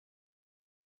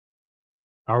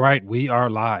All right, we are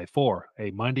live for a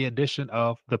Monday edition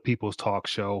of the People's Talk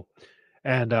Show,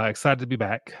 and excited to be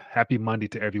back. Happy Monday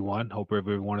to everyone. Hope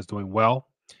everyone is doing well.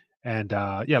 And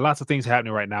yeah, lots of things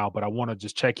happening right now, but I want to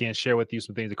just check in, share with you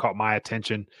some things that caught my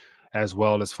attention, as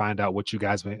well as find out what you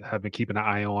guys have been keeping an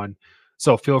eye on.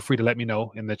 So feel free to let me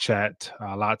know in the chat.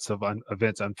 Lots of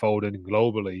events unfolding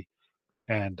globally,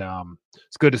 and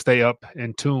it's good to stay up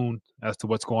in tune as to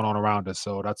what's going on around us.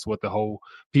 So that's what the whole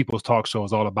People's Talk Show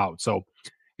is all about. So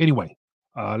anyway,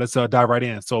 let's dive right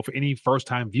in. So for any first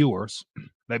time viewers,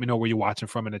 let me know where you're watching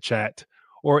from in the chat,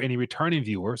 or any returning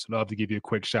viewers. Love to give you a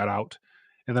quick shout out.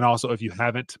 And then also, if you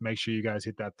haven't, make sure you guys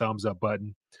hit that thumbs up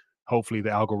button. Hopefully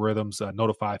the algorithms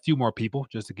notify a few more people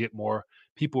just to get more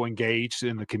people engaged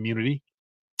in the community.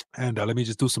 And let me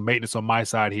just do some maintenance on my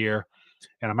side here.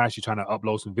 And I'm actually trying to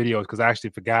upload some videos because I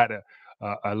actually forgot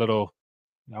a little,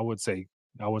 I would say,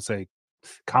 I would say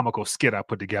comical skit I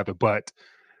put together, but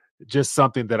just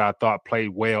something that I thought played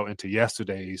well into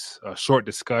yesterday's short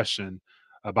discussion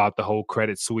about the whole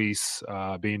Credit Suisse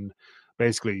being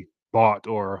basically bought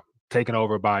or taken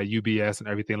over by UBS and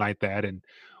everything like that. And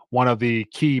one of the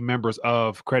key members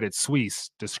of Credit Suisse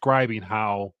describing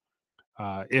how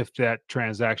if that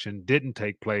transaction didn't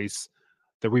take place,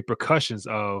 the repercussions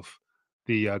of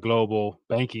the global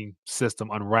banking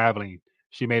system unraveling.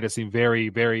 She made it seem very,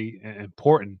 very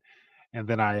important. And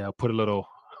then I put a little,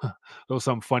 little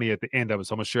something funny at the end of it.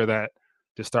 So I'm gonna share that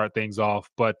to start things off.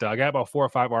 But I got about 4 or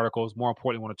 5 articles. More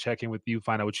importantly, want to check in with you,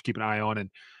 find out what you keep an eye on, and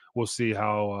we'll see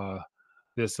how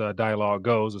this dialogue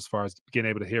goes as far as being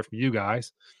able to hear from you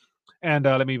guys. And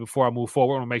let me, before I move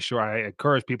forward, I want to make sure I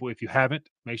encourage people. If you haven't,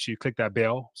 make sure you click that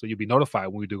bell so you'll be notified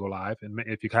when we do go live. And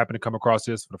if you happen to come across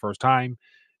this for the first time,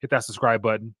 hit that subscribe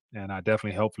button. And I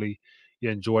definitely, hopefully,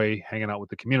 you enjoy hanging out with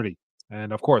the community.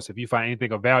 And of course, if you find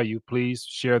anything of value, please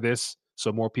share this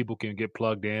so more people can get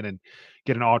plugged in and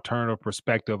get an alternative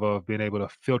perspective of being able to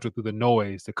filter through the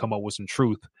noise to come up with some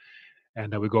truth.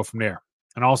 And then we go from there.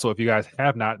 And also, if you guys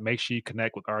have not, make sure you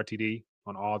connect with RTD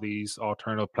on all these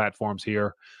alternative platforms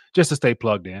here just to stay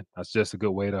plugged in. That's just a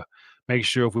good way to make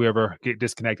sure if we ever get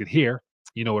disconnected here,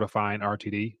 you know where to find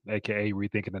RTD, aka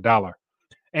Rethinking the Dollar.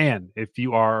 And if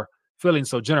you are feeling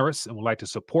so generous and would like to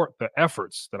support the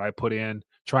efforts that I put in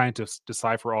trying to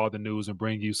decipher all the news and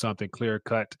bring you something clear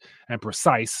cut and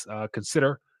precise,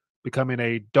 consider becoming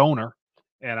a donor.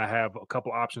 And I have a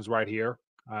couple options right here.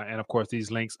 And of course,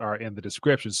 these links are in the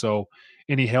description. So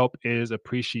any help is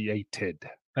appreciated.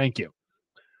 Thank you.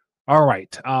 All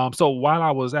right. So while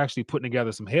I was actually putting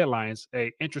together some headlines,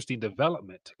 a interesting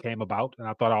development came about, and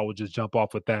I thought I would just jump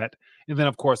off with that. And then,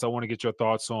 of course, I want to get your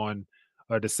thoughts on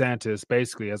DeSantis,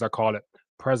 basically, as I call it,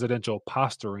 presidential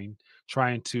posturing,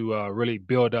 trying to really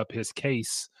build up his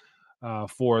case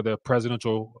for the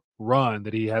presidential run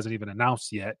that he hasn't even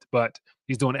announced yet. But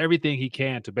he's doing everything he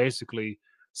can to basically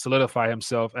solidify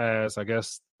himself as, I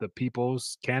guess, the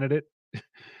people's candidate.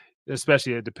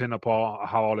 Especially depending upon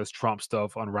how all this Trump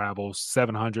stuff unravels.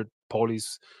 700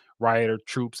 police rioter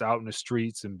troops out in the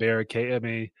streets and barricade. I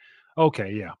mean,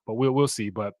 okay, yeah, but we'll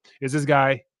see. But is this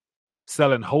guy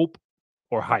selling hope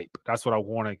or hype? That's what I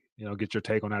want to get your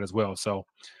take on that as well. So,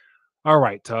 all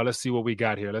right, let's see what we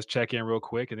got here. Let's check in real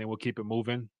quick, and then we'll keep it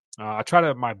moving. I try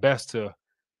to my best to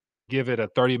give it a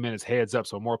 30 minutes heads up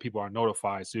so more people are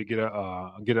notified, so you get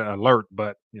an alert.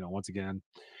 But once again,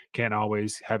 can't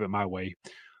always have it my way.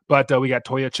 But we got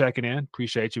Toya checking in.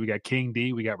 Appreciate you. We got King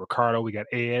D. We got Ricardo. We got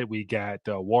Ed. We got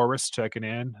Warris checking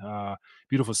in.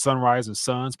 Beautiful sunrise and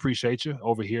suns. Appreciate you.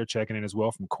 Over here checking in as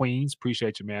well from Queens.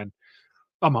 Appreciate you, man.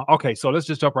 Okay, so let's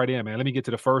just jump right in, man. Let me get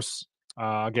to the first.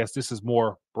 I guess this is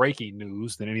more breaking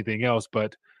news than anything else,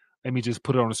 but let me just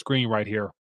put it on the screen right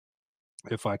here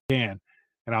if I can.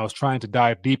 And I was trying to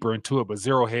dive deeper into it, but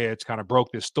Zero Hedge kind of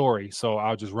broke this story. So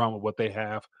I'll just run with what they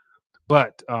have.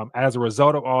 But as a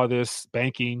result of all this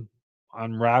banking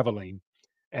unraveling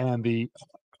and the,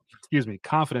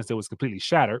 confidence that was completely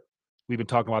shattered, we've been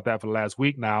talking about that for the last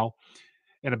week now.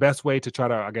 And the best way to try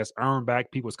to, I guess, earn back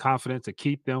people's confidence to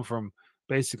keep them from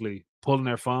basically pulling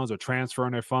their funds or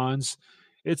transferring their funds,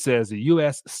 it says the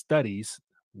U.S. studies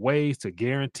ways to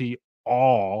guarantee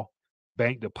all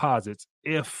bank deposits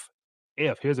if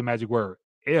here's a magic word,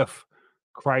 if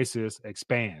crisis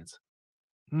expands.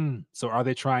 So are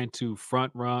they trying to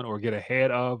front run or get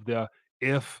ahead of the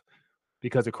if,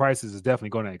 because the crisis is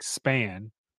definitely going to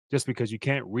expand just because you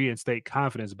can't reinstate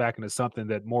confidence back into something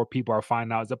that more people are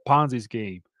finding out is a Ponzi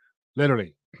scheme,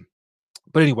 literally.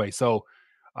 But anyway, so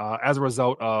as a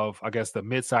result of, I guess, the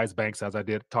mid-sized banks, as I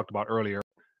talked about earlier,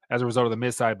 as a result of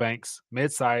the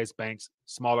mid-sized banks,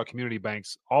 smaller community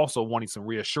banks also wanting some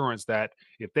reassurance that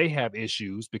if they have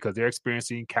issues because they're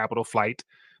experiencing capital flight,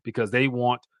 because they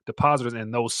want depositors in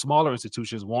those smaller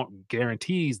institutions want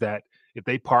guarantees that if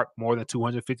they park more than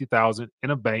 250,000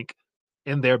 in a bank,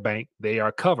 in their bank, they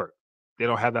are covered. They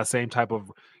don't have that same type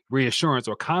of reassurance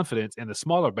or confidence in the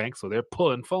smaller banks, so they're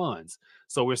pulling funds.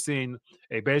 So we're seeing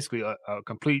basically a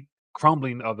complete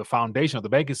crumbling of the foundation of the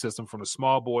banking system from the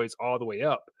small boys all the way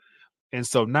up. And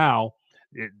so now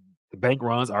it, the bank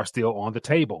runs are still on the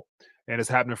table, and it's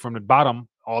happening from the bottom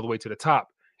all the way to the top.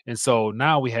 And so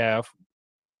now we have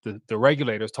the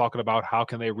regulators talking about how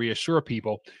can they reassure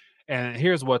people. And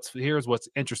here's what's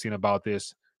interesting about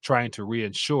this: trying to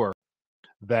reinsure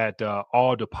that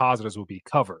all depositors will be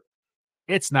covered.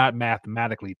 It's not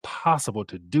mathematically possible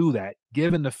to do that,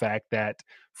 given the fact that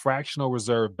fractional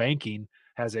reserve banking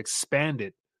has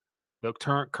expanded the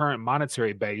current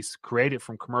monetary base created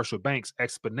from commercial banks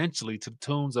exponentially to the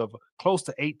tunes of close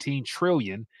to 18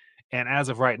 trillion. And as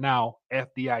of right now,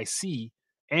 FDIC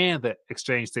and the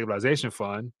Exchange Stabilization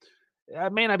Fund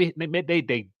may not be,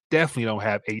 they definitely don't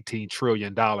have $18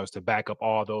 trillion to back up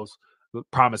all those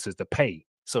promises to pay.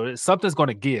 So something's going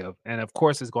to give. And of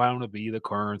course, it's going to be the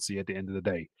currency at the end of the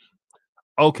day.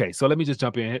 Okay, so let me just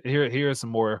jump in. Here are some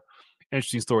more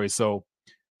interesting stories. So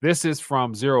this is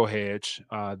from Zero Hedge.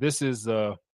 This is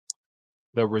the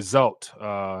result.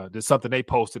 There's something they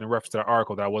posted in reference to the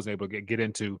article that I wasn't able to get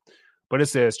into, but it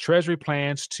says Treasury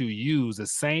plans to use the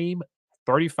same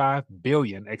 35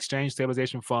 billion exchange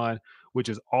stabilization fund, which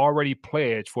is already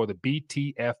pledged for the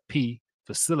BTFP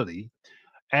facility,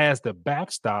 as the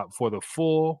backstop for the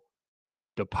full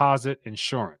deposit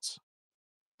insurance.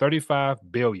 35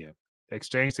 billion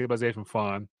exchange stabilization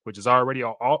fund, which is already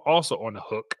also on the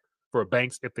hook for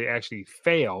banks if they actually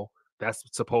fail. That's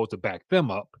supposed to back them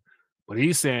up. But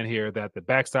he's saying here that the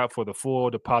backstop for the full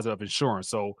deposit of insurance,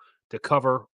 so to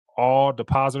cover all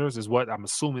depositors, is what I'm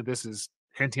assuming this is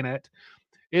hinting at.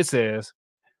 It says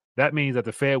that means that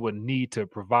the Fed would need to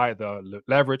provide the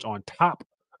leverage on top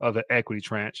of the equity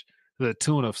tranche to the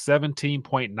tune of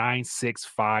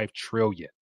 17.965 trillion.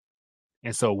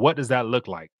 And so what does that look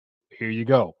like? Here you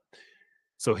go.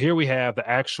 So here we have the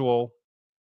actual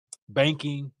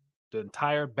banking, the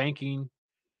entire banking,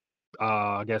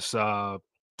 I guess,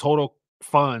 total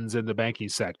funds in the banking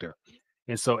sector.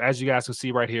 And so as you guys can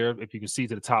see right here, if you can see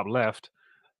to the top left,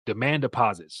 demand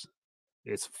deposits.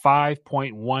 It's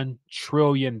 $5.1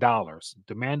 trillion.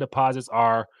 Demand deposits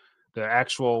are the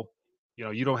actual,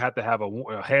 you don't have to have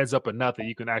a heads up or nothing.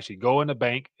 You can actually go in the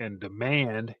bank and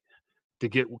demand to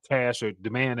get cash or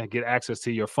demand and get access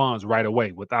to your funds right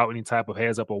away without any type of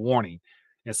heads up or warning.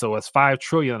 And so it's 5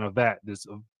 trillion of that that's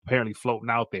apparently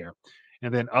floating out there.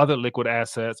 And then other liquid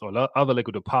assets or other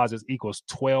liquid deposits equals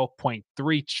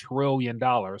 $12.3 trillion.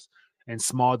 And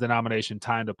small denomination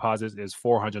time deposits is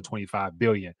 425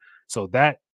 billion. So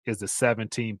that is the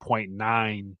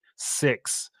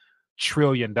 17.96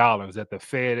 trillion dollars that the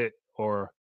Fed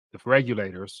or the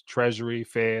regulators, Treasury,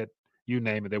 Fed, you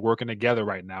name it, they're working together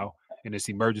right now in this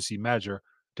emergency measure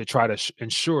to try to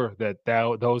ensure that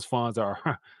those funds are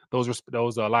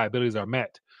those liabilities are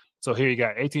met. So here you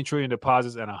got 18 trillion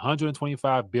deposits and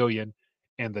 125 billion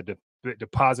in the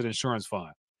deposit insurance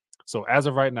fund. So as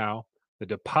of right now, the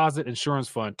deposit insurance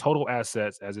fund total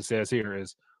assets, as it says here,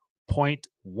 is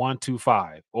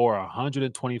 0.125 or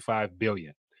 125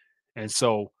 billion. And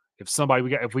so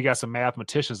if we got some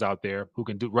mathematicians out there who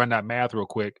can run that math real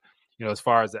quick, as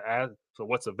far as so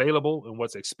what's available and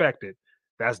what's expected,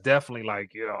 that's definitely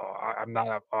like, I'm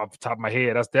not off the top of my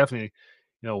head. That's definitely,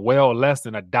 well less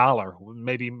than $1,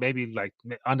 maybe like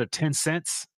under 10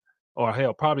 cents, or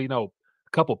hell, probably, a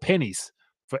couple pennies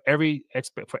for every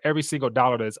single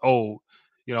dollar that's owed,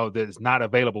 that's not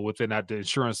available within the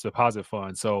insurance deposit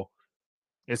fund. So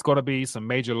it's going to be some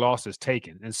major losses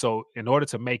taken. And so in order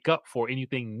to make up for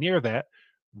anything near that,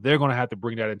 they're going to have to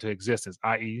bring that into existence,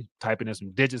 i.e. typing in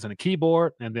some digits on the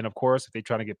keyboard. And then, of course, if they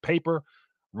try to get paper,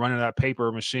 running that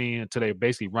paper machine until they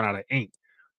basically run out of ink.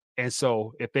 And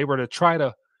so if they were to try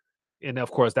to, and of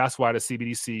course, that's why the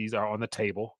CBDCs are on the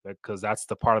table, because that's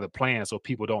the part of the plan. So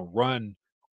people don't run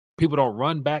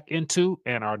back into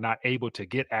and are not able to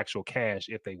get actual cash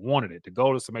if they wanted it. The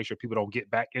goal is to make sure people don't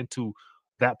get back into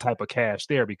that type of cash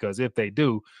there, because if they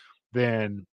do,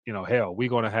 then hell, we're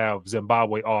going to have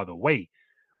Zimbabwe all the way.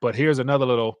 But here's another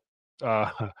little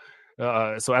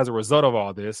so as a result of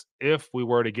all this, if we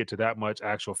were to get to that much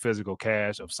actual physical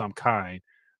cash of some kind,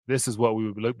 this is what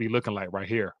we would be looking like right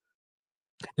here.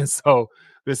 And so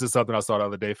this is something I saw the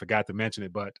other day, forgot to mention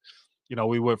it, but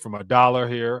we went from $1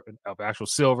 here of actual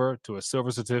silver to a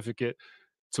silver certificate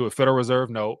to a Federal Reserve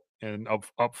note, and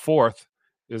up fourth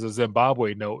is a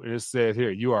Zimbabwe note. And it says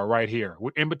here, you are right here.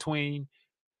 We're in between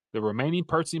the remaining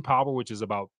purchasing power, which is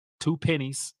about 2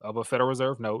 pennies of a Federal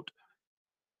Reserve note,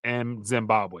 and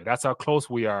Zimbabwe. That's how close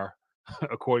we are,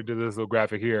 according to this little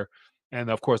graphic here. And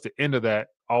of course, the end of that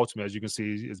ultimate, as you can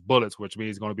see, is bullets, which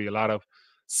means going to be a lot of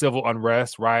civil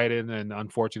unrest, rioting, and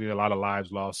unfortunately, a lot of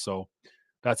lives lost. So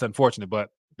that's unfortunate, but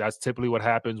that's typically what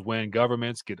happens when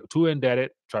governments get too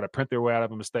indebted, try to print their way out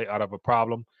of a mistake, out of a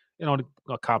problem,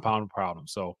 a compound problem.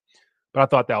 So, but I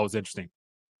thought that was interesting.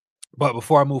 But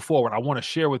before I move forward, I want to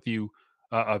share with you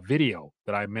a video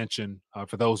that I mentioned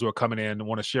for those who are coming in. I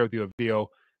want to share with you a video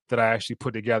that I actually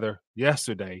put together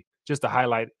yesterday just to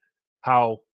highlight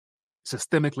how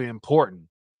systemically important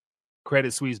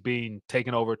Credit Suisse being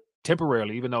taken over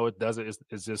temporarily, even though it doesn't,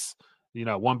 it's just,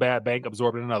 one bad bank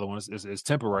absorbing another one. It's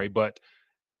temporary, but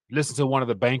listen to one of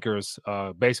the bankers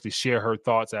basically share her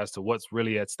thoughts as to what's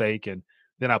really at stake. And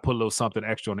then I put a little something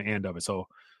extra on the end of it. So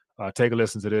take a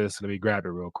listen to this. Let me grab it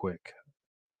real quick.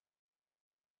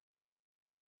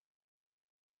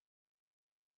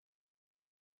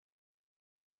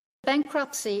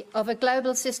 Bankruptcy of a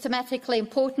global systematically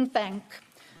important bank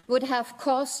would have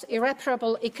caused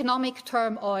irreparable economic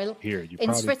turmoil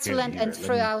in Switzerland and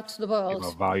throughout the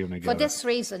world. For this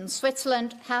reason,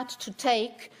 Switzerland had to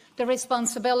take the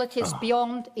responsibilities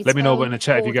beyond its Let me know own in the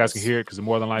chat borders. if you guys can hear it, because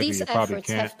more than likely These you probably efforts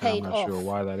can't. have paid I'm not sure off.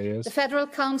 why that is. The Federal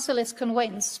Council is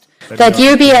convinced that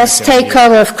UBS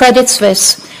takeover of Credit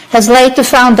Suisse has laid the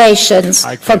foundations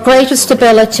for greater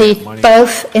stability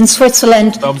both in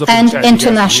Switzerland and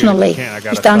internationally.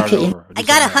 Thank you. I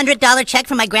got $100 check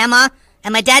from my grandma,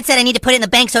 and my dad said I need to put it in the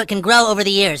bank so it can grow over the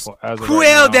years.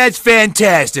 Well, that's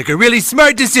fantastic. A really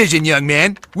smart decision, young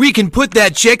man. We can put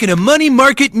that check in a money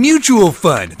market mutual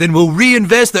fund. Then we'll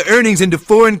reinvest the earnings into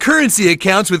foreign currency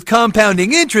accounts with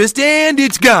compounding interest, and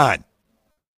it's gone.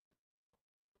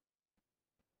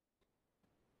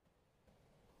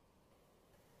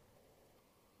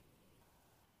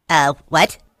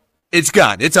 What? It's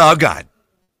gone. It's all gone.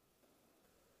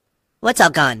 What's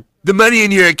all gone? The money in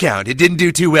your account. It didn't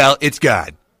do too well. It's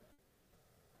gone.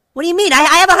 What do you mean? I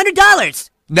have $100.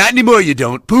 Not anymore, you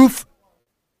don't. Poof.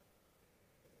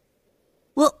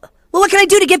 Well, what can I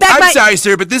do to get back I'm sorry,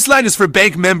 sir, but this line is for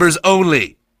bank members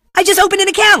only. I just opened an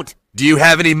account. Do you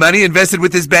have any money invested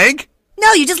with this bank?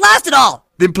 No, you just lost it all.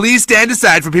 Then please stand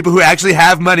aside for people who actually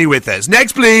have money with us.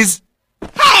 Next, please.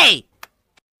 Hey!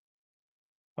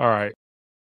 All right.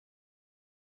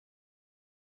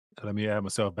 Let me add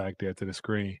myself back there to the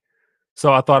screen.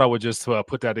 So I thought I would just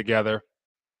put that together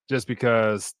just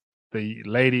because the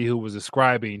lady who was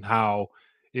describing how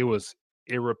it was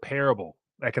irreparable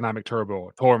economic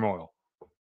turmoil,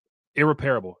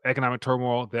 irreparable economic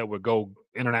turmoil that would go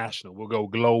international, will go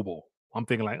global. I'm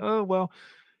thinking like, oh, well,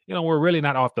 we're really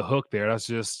not off the hook there. That's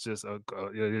just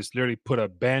literally put a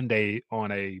Band-Aid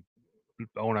on a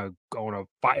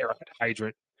fire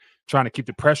hydrant, trying to keep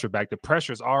the pressure back. The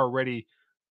pressure is already,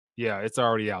 it's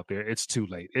already out there. It's too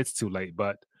late.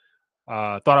 But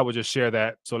thought I would just share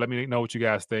that. So let me know what you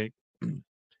guys think.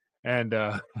 And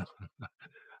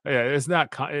it's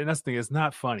not. And that's the thing. It's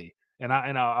not funny. And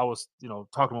I was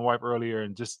talking to my wife earlier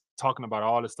and just talking about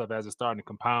all this stuff as it's starting to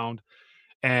compound.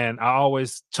 And I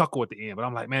always chuckle at the end, but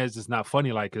I'm like, man, it's just not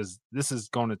funny. Like, because this is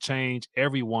going to change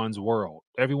everyone's world.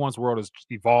 Everyone's world is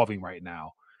evolving right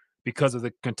now because of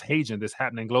the contagion that's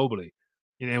happening globally.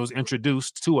 And it was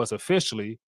introduced to us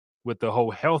officially with the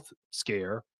whole health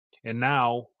scare. And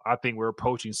now I think we're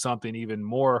approaching something even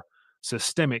more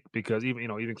systemic, because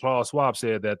even Klaus Schwab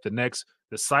said that the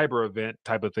cyber event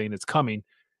type of thing that's coming,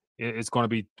 it's going to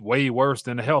be way worse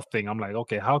than the health thing. I'm like,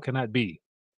 okay, how can that be?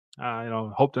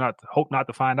 Hope not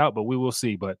to find out, but we will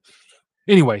see. But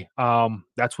anyway,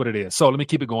 that's what it is. So let me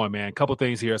keep it going, man. A couple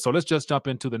things here. So let's just jump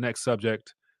into the next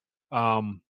subject.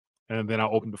 And then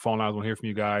I'll open the phone lines. I want to hear from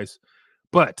you guys.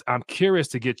 But I'm curious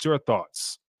to get your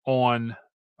thoughts on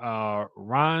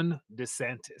Ron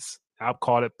DeSantis. I'll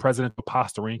call it presidential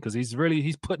posturing, because he's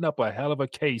putting up a hell of a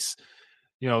case,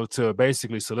 to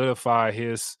basically solidify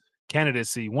his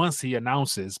candidacy once he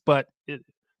announces. But it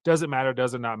does it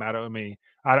not matter? I mean,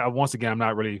 once again, I'm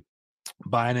not really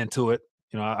buying into it.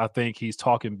 I think he's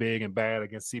talking big and bad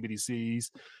against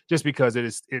CBDCs just because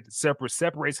it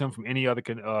separates him from any other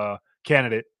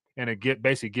candidate, and it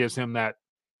basically gives him that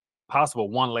possible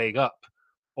one leg up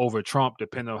over Trump,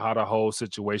 depending on how the whole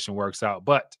situation works out.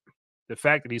 But the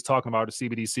fact that he's talking about the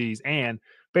CBDCs, and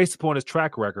based upon his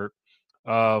track record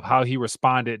of how he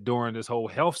responded during this whole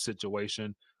health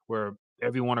situation, where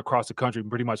everyone across the country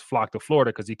pretty much flocked to Florida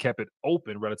because he kept it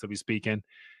open, relatively speaking,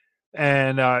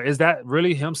 And is that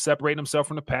really him separating himself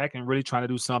from the pack and really trying to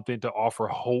do something to offer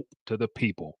hope to the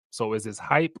people? So is this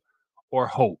hype or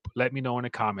hope? Let me know in the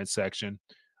comment section.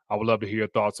 I would love to hear your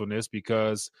thoughts on this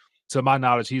because, to my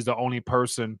knowledge, he's the only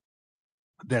person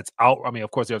that's out. I mean,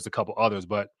 of course, there's a couple others,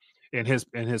 but in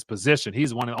his position,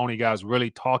 he's one of the only guys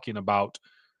really talking about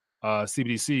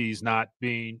CBDCs not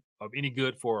being of any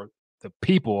good for the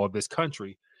people of this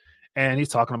country, and he's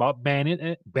talking about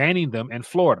banning them in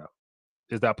Florida.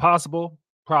 Is that possible?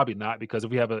 Probably not, because if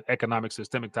we have an economic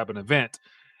systemic type of event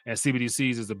and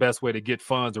CBDCs is the best way to get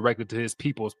funds directly to his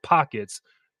people's pockets,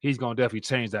 he's going to definitely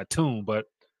change that tune. But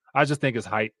I just think it's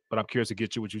hype, but I'm curious to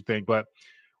get you what you think. But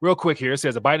real quick here, it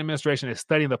says the Biden administration is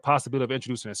studying the possibility of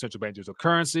introducing a central bank digital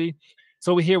currency.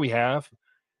 So here we have,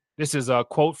 this is a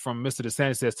quote from Mr.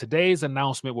 DeSantis, says, today's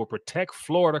announcement will protect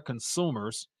Florida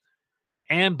consumers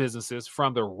and businesses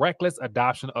from the reckless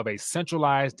adoption of a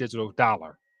centralized digital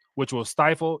dollar, which will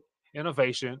stifle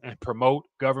innovation and promote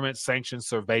government-sanctioned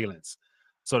surveillance.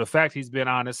 So the fact he's been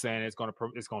honest saying it's going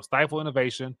to stifle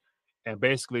innovation and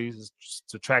basically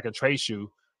to track and trace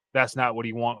you, that's not what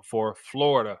he wants for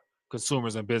Florida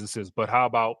consumers and businesses. But how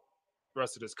about the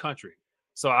rest of this country?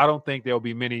 So I don't think there'll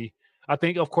be many. I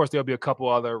think, of course, there'll be a couple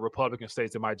other Republican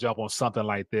states that might jump on something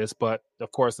like this. But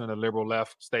of course, in the liberal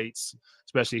left states,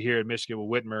 especially here in Michigan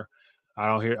with Whitmer, I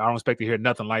don't expect to hear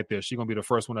nothing like this. She's going to be the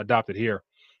first one adopted here.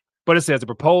 But it says the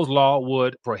proposed law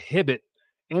would prohibit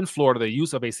in Florida the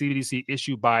use of a CBDC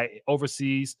issued by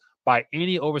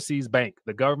any overseas bank.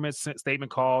 The government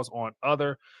statement calls on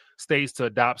other states to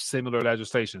adopt similar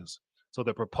legislations. So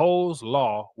the proposed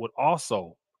law would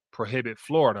also prohibit in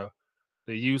Florida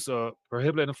the use of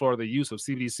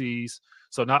CBDCs.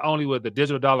 So not only would the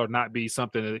digital dollar not be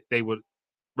something that they would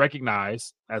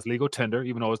recognize as legal tender,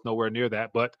 even though it's nowhere near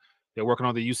that, but they're working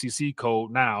on the UCC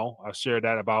code now. I shared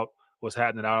that about what's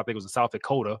happening out. I think it was in South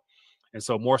Dakota. And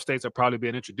so more states are probably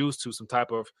being introduced to some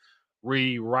type of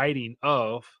rewriting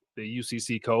of the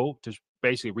UCC code to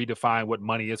basically redefine what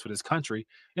money is for this country.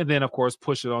 And then, of course,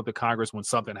 push it on to Congress when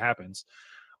something happens.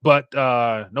 But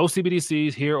no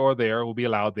CBDCs here or there will be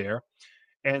allowed there.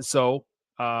 And so,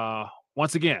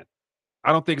 once again,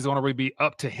 I don't think it's going to really be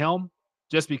up to him,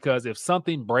 just because if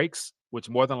something breaks, which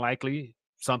more than likely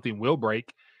something will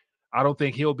break, I don't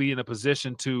think he'll be in a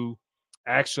position to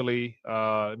actually,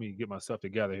 let me get myself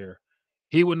together here.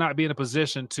 He would not be in a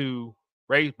position to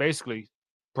basically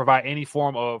provide any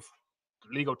form of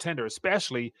legal tender,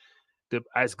 especially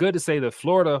it's good to say the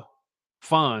Florida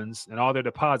funds and all their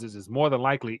deposits is more than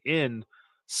likely in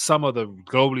some of the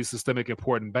globally systemic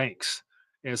important banks.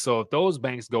 And so if those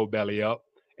banks go belly up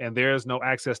and there's no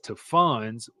access to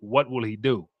funds, what will he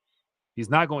do? He's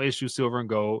not going to issue silver and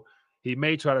gold. He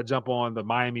may try to jump on the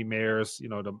Miami mayor's,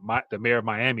 the mayor of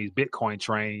Miami's Bitcoin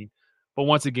train. But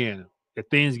once again, if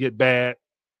things get bad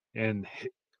and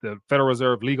the Federal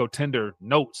Reserve legal tender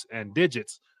notes and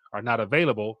digits are not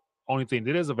available, only thing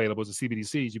that is available is the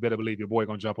CBDCs. You better believe your boy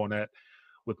going to jump on that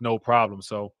with no problem.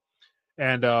 So,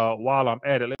 and while I'm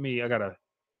at it, I got to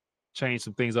change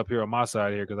some things up here on my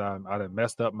side here because I done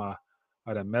messed up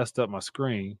my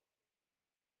screen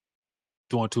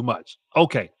doing too much.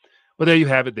 Okay. But there you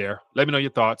have it there. Let me know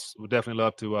your thoughts. We'd definitely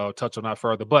love to touch on that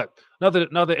further. But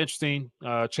another interesting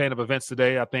chain of events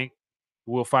today. I think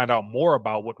we'll find out more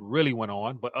about what really went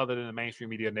on. But other than the mainstream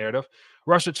media narrative,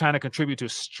 Russia, China contribute to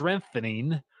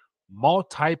strengthening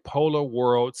multipolar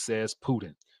world, says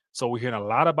Putin. So we're hearing a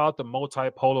lot about the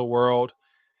multipolar world.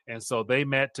 And so they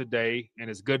met today. And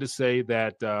it's good to say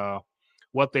that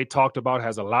what they talked about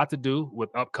has a lot to do with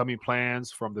upcoming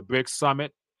plans from the BRICS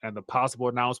summit and the possible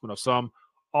announcement of some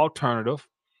alternative.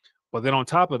 But then on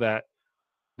top of that,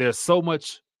 there's so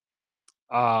much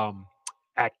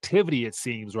activity, it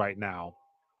seems, right now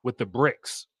with the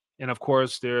BRICS. And of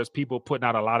course, there's people putting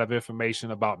out a lot of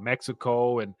information about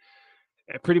Mexico and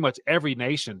pretty much every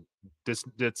nation that's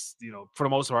for the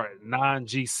most part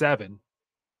non-G7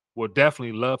 would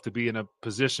definitely love to be in a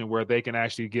position where they can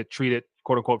actually get treated,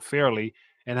 quote unquote, fairly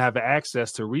and have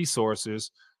access to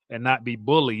resources and not be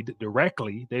bullied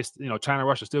directly. China and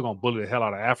Russia are still going to bully the hell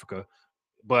out of Africa,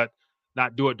 but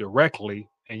not do it directly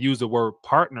and use the word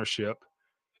partnership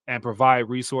and provide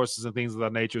resources and things of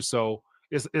that nature. So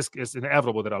it's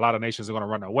inevitable that a lot of nations are going to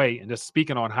run away. And just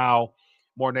speaking on how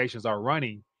more nations are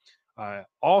running,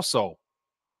 also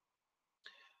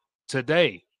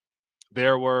today,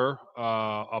 there were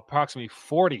approximately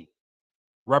 40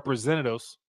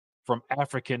 representatives from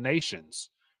African nations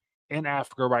in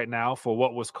Africa right now for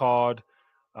what was called,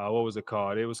 what was it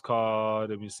called? It was called,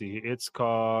 let me see, it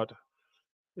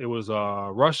was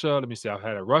Russia. Let me see, I've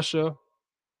had a Russia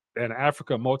and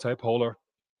Africa multipolar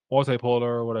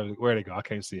multipolar, whatever. Where they go? I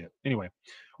can't see it. Anyway,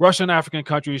 Russian and African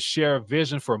countries share a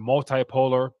vision for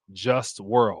multipolar, just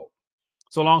world.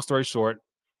 So long story short,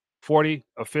 40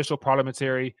 official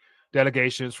parliamentary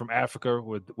delegations from Africa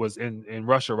was in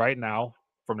Russia right now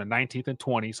from the 19th and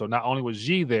 20th. So not only was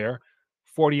Xi there,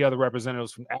 40 other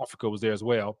representatives from Africa was there as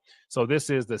well. So this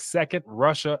is the second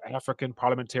Russia-African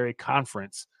Parliamentary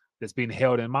Conference that's being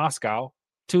held in Moscow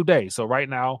today. So right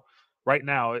now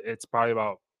it's probably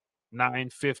about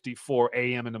 9:54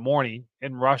 a.m. in the morning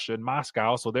in Russia, in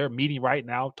Moscow. So they're meeting right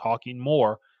now, talking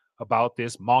more about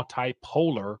this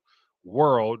multipolar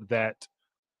world that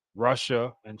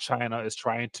Russia and China is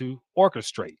trying to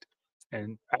orchestrate.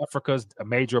 And Africa's a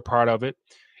major part of it.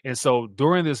 And so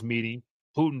during this meeting,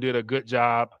 Putin did a good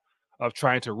job of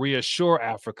trying to reassure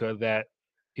Africa that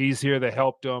he's here to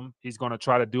help them. He's going to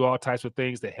try to do all types of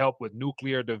things to help with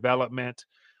nuclear development,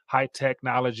 high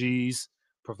technologies,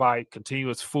 provide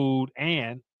continuous food,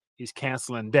 and he's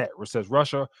canceling debt, which says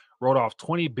Russia wrote off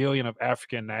 20 billion of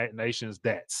African nations'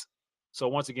 debts. So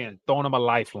once again, throwing them a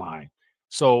lifeline.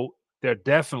 So they're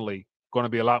definitely going to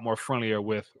be a lot more friendlier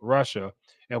with Russia.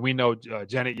 And we know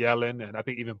Janet Yellen, and I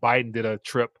think even Biden did a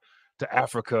trip to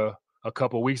Africa a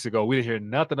couple of weeks ago. We didn't hear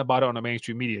nothing about it on the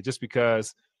mainstream media just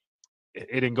because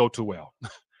it didn't go too well.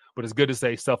 But it's good to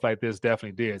say stuff like this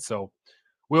definitely did. So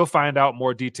we'll find out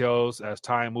more details as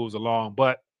time moves along.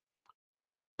 But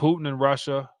Putin and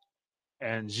Russia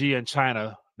and Xi and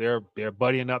China, they're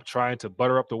buddying up, trying to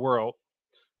butter up the world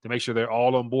to make sure they're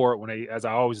all on board when they, as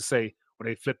I always say, when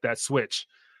they flip that switch.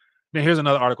 Now, here's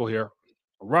another article here.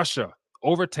 Russia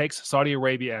overtakes Saudi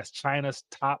Arabia as China's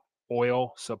top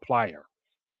oil supplier.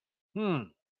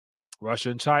 Russia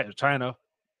and China,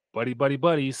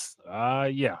 buddies.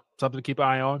 Yeah, something to keep an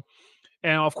eye on.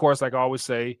 And of course, like I always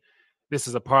say, this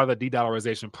is a part of the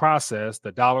de-dollarization process.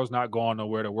 The dollar's not going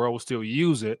nowhere. The world will still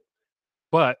use it.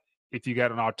 But if you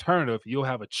got an alternative, you'll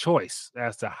have a choice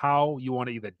as to how you want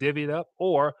to either divvy it up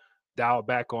or dial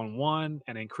back on one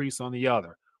and increase on the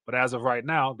other. But as of right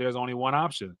now, there's only one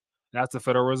option. That's the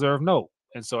Federal Reserve note.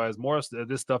 And so as more of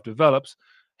this stuff develops,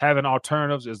 having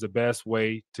alternatives is the best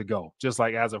way to go. Just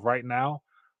like as of right now,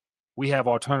 we have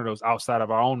alternatives outside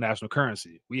of our own national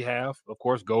currency. We have, of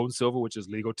course, gold and silver, which is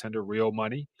legal tender, real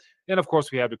money. And of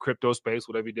course, we have the crypto space,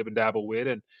 whatever you dip and dabble with,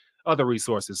 and other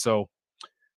resources. So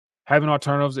having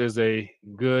alternatives is a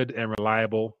good and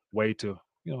reliable way to,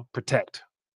 protect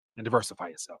and diversify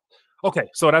yourself. Okay,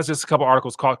 so that's just a couple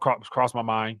articles crossed my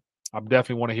mind. I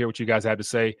definitely want to hear what you guys have to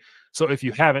say. So if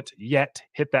you haven't yet,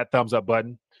 hit that thumbs up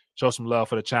button. Show some love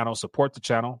for the channel. Support the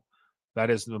channel. That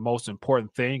is the most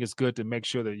important thing. It's good to make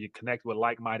sure that you connect with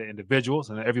like-minded individuals,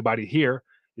 and everybody here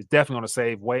is definitely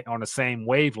on the same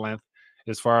wavelength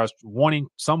as far as wanting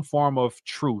some form of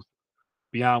truth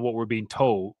beyond what we're being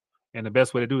told. And the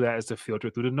best way to do that is to filter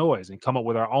through the noise and come up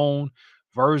with our own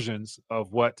versions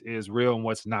of what is real and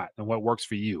what's not, and what works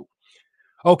for you.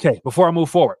 Okay, before I move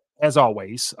forward, as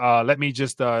always, let me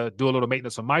just do a little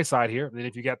maintenance on my side here. And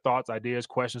if you got thoughts, ideas,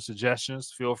 questions,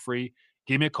 suggestions, feel free.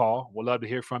 Give me a call. We'll love to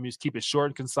hear from you. Just keep it short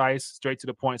and concise, straight to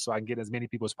the point, so I can get as many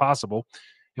people as possible.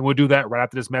 And we'll do that right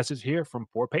after this message here from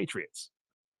 4 Patriots.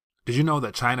 Did you know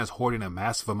that China is hoarding a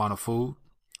massive amount of food?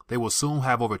 They will soon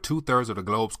have over 2/3 of the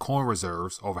globe's corn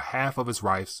reserves, over half of its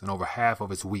rice, and over half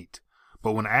of its wheat.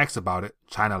 But when asked about it,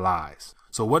 China lies.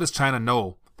 So what does China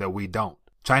know that we don't?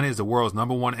 China is the world's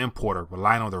 #1 importer,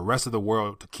 relying on the rest of the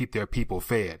world to keep their people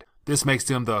fed. This makes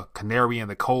them the canary in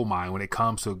the coal mine when it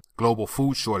comes to global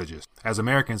food shortages. As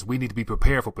Americans, we need to be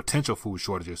prepared for potential food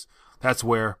shortages. That's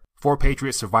where 4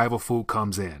 Patriots Survival Food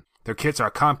comes in. Their kits are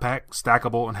compact,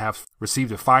 stackable, and have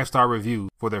received a 5-star review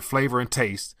for their flavor and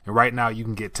taste. And right now, you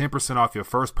can get 10% off your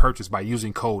first purchase by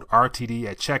using code RTD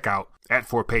at checkout at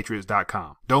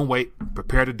 4patriots.com. Don't wait.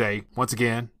 Prepare today. Once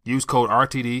again, use code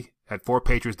RTD at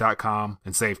 4patriots.com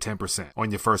and save 10% on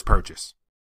your first purchase.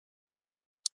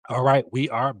 All right, we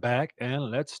are back,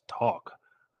 and let's talk.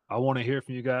 I want to hear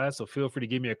from you guys, so feel free to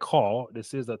give me a call.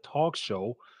 This is a talk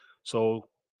show, so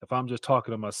if I'm just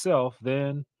talking to myself,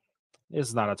 then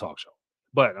it's not a talk show.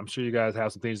 But I'm sure you guys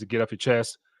have some things to get off your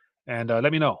chest, and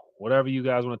let me know. Whatever you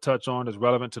guys want to touch on is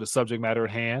relevant to the subject matter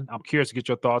at hand. I'm curious to get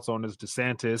your thoughts on this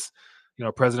DeSantis,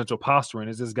 presidential posturing.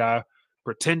 Is this guy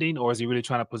pretending, or is he really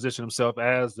trying to position himself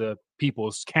as the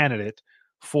people's candidate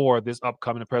for this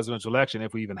upcoming presidential election,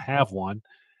 if we even have one?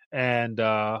 And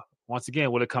once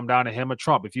again, will it come down to him or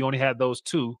Trump? If you only had those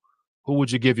two, who would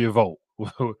you give your vote?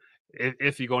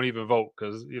 if you're going to even vote,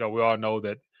 because, we all know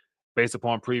that based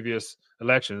upon previous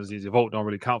elections, your vote don't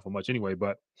really count for much anyway.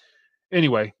 But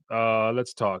anyway,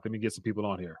 let's talk. Let me get some people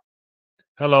on here.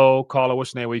 Hello, caller.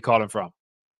 What's your name? Where you calling from?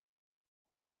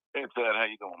 Hey, Ted, how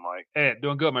you doing, Mike? Hey,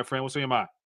 doing good, my friend. What's on your mind?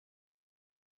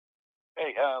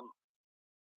 Hey, I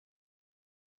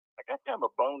got kind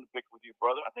of a bone to pick with you,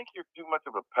 brother. I think you're too much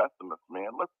of a pessimist,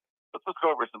 man. Let's just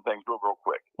go over some things real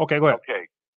quick. Okay, go ahead.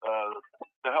 Okay,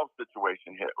 the health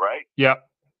situation hit, right? Yeah.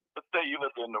 Let's say you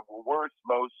live in the worst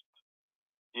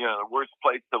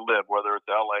place to live, whether it's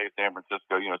LA, San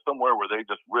Francisco, somewhere where they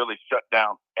just really shut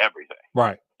down everything.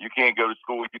 Right. You can't go to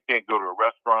school, you can't go to a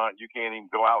restaurant, you can't even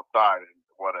go outside and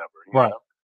whatever. Right. Know?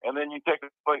 And then you take a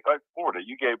place like Florida.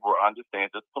 You gave Ron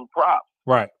DeSantis some props.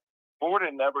 Right.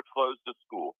 Florida never closed a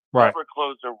school, right. never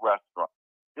closed a restaurant,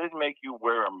 didn't make you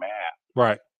wear a mask.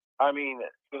 Right. I mean,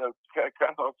 kind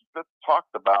of just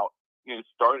talked about,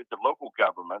 started the local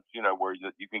governments, where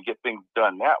you can get things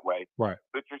done that way. Right.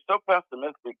 But you're so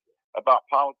pessimistic about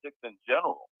politics in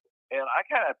general. And I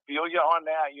kind of feel you on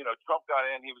that. Trump got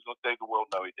in, he was going to save the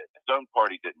world. No, he didn't. His own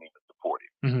party didn't even support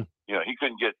him. Mm-hmm. He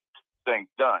couldn't get things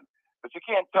done. But you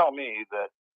can't tell me that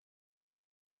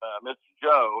Mr.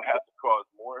 Joe has to cause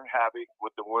more havoc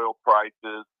with the oil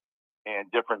prices and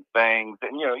different things.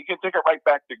 And, you can take it right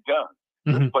back to guns.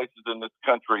 Mm-hmm. There's places in this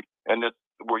country and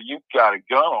where you've got a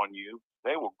gun on you,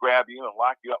 they will grab you and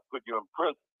lock you up, put you in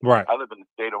prison. Right. I live in the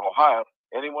state of Ohio.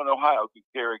 Anyone in Ohio can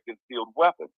carry a concealed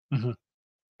weapon. Mm-hmm.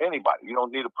 Anybody. You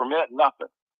don't need a permit, nothing.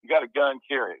 You got a gun,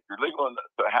 carry it. If you're legal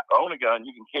to own a gun,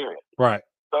 you can carry it. Right.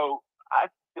 So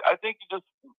I think you just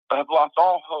have lost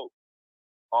all hope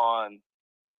on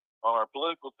our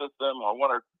political system, on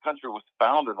what our country was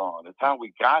founded on. It's how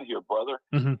we got here, brother.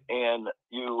 Mm-hmm. And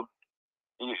you've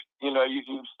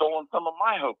stolen some of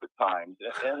my hope at times.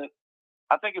 And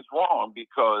I think it's wrong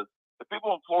because the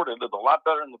people in Florida live a lot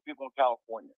better than the people in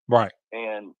California. Right.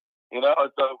 And, and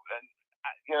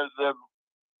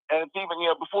it's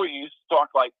even, before you used to talk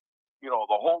like, the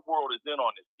whole world is in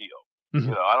on this deal.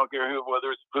 Mm-hmm. I don't care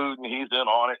whether it's Putin, he's in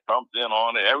on it, Trump's in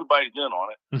on it, everybody's in on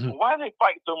it. Mm-hmm. Well, why do they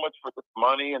fight so much for this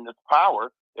money and this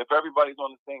power if everybody's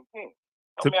on the same team?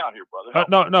 Help me out here, brother.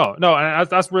 No, and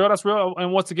that's real. That's real.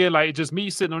 And once again, like just me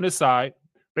sitting on this side,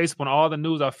 based upon all the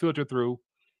news I filter through,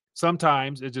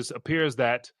 sometimes it just appears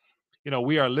that,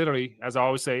 we are literally, as I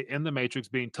always say, in the matrix,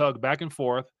 being tugged back and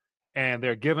forth, and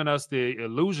they're giving us the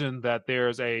illusion that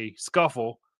there's a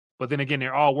scuffle, but then again,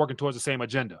 they're all working towards the same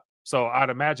agenda. So I'd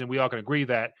imagine we all can agree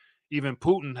that even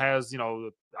Putin has,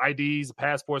 IDs,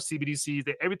 passports,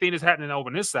 CBDCs, everything that's happening over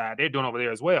on this side, they're doing over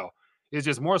there as well. It's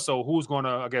just more so who's going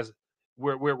to, I guess,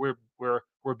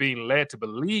 we're being led to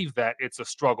believe that it's a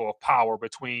struggle of power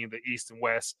between the East and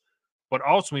West. But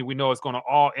ultimately, we know it's going to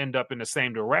all end up in the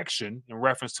same direction in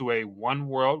reference to a one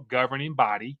world governing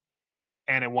body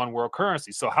and a one world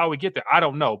currency. So how we get there, I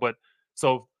don't know. But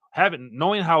so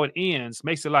knowing how it ends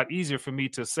makes it a lot easier for me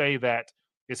to say that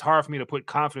it's hard for me to put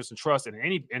confidence and trust in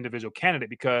any individual candidate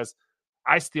because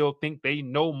I still think they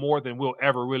know more than we'll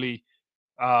ever really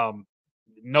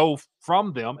know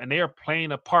from them, and they are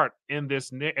playing a part in this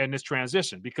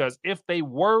transition. Because if they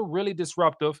were really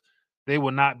disruptive, they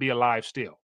will not be alive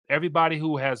still. Everybody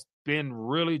who has been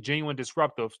really genuine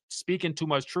disruptive, speaking too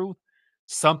much truth,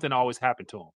 something always happened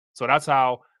to them. So that's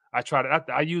how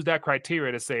I use that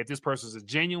criteria to say if this person is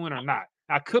genuine or not.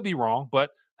 I could be wrong,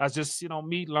 but that's just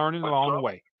me learning along the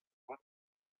way.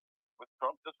 Was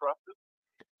Trump disruptive?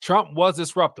 Trump was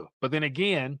disruptive, but then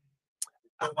again,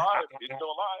 he's still alive. He's still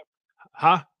alive.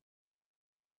 Huh?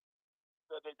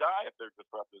 They die if they're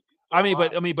disruptive.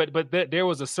 But there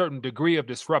was a certain degree of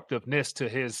disruptiveness to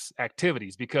his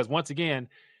activities because once again,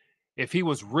 if he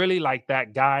was really like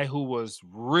that guy who was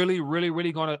really, really,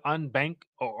 really going to unbank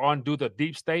or undo the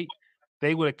deep state,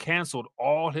 they would have canceled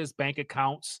all his bank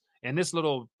accounts. And this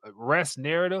little arrest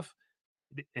narrative,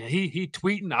 he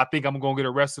tweeting, I think I'm going to get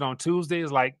arrested on Tuesday,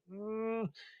 is like, you know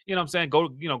what I'm saying?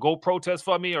 Go protest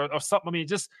for me or something. I mean,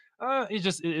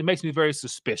 it makes me very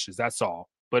suspicious. That's all.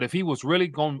 But if he was really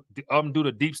going to undo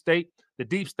the deep state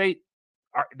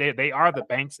they are the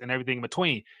banks and everything in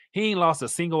between. He ain't lost a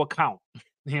single account.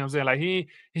 You know what I'm saying? Like he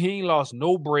ain't lost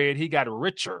no bread. He got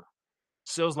richer.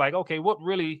 So it's like, okay,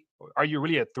 are you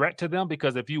really a threat to them?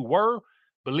 Because if you were,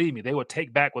 believe me, they would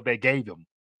take back what they gave him.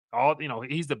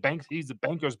 He's the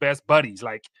banker's best buddies.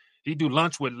 Like he do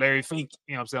lunch with Larry Fink.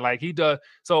 You know what I'm saying? Like he does.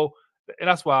 So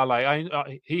that's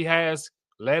why he has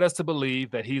led us to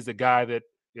believe that he's the guy that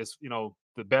is,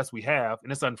 the best we have.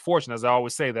 And it's unfortunate, as I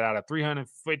always say, that out of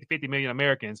 350 million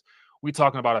Americans, we're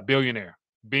talking about a billionaire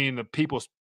being the people's,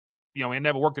 he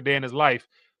never worked a day in his life,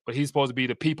 but he's supposed to be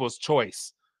the people's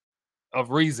choice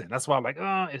of reason. That's why I'm like,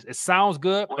 it sounds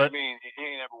good. What but do you mean he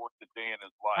ain't ever worked a day in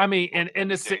his life? I mean,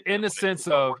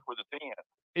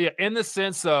 in the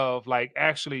sense of like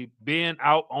actually being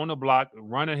out on the block,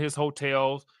 running his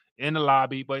hotels, in the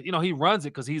lobby, but he runs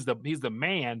it because he's the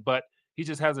man, but he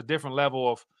just has a different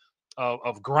level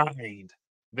of grind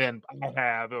than I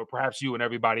have, or perhaps you and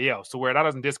everybody else. So where that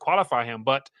doesn't disqualify him,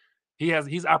 but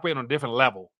he's operating on a different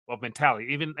level of mentality.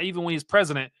 Even when he's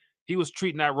president, he was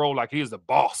treating that role like he was the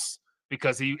boss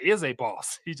because he is a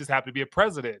boss. He just happened to be a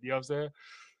president. You know what I'm saying?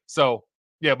 So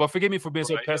yeah, but forgive me for being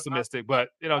so pessimistic, but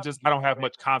just I don't have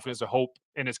much confidence or hope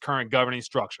in his current governing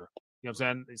structure. You know what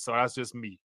I'm saying? So that's just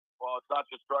me. Well, it's not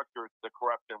the structure; it's the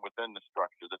corruption within the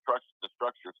structure. The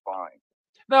structure's fine.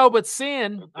 No, but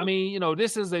sin, I mean,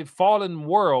 this is a fallen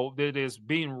world that is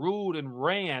being ruled and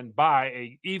ran by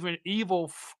a even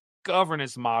evil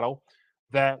governance model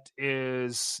that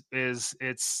is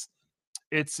it's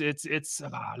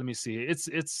let me see.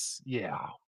 It's yeah.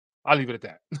 I'll leave it at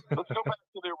that. Let's go back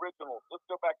to the original. Let's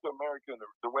go back to America,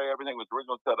 the way everything was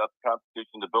originally set up, the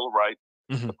Constitution, the Bill of Rights,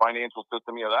 the financial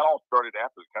system. That all started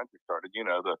after the country started.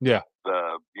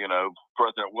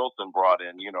 President Wilson brought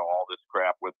in, all this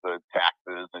crap with the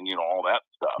taxes and, all that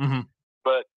stuff.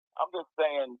 But I'm just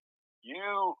saying,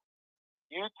 you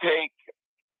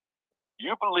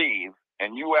believe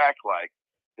and you act like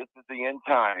this is the end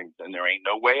times and there ain't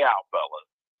no way out, fellas.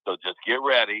 So just get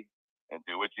ready and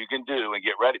do what you can do and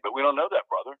get ready. But we don't know that,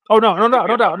 brother. Oh, no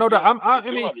doubt. I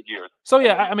mean, so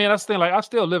yeah, I mean, that's the thing. Like, I'm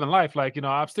still living life. Like,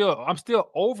 I'm still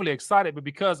overly excited, but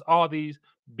because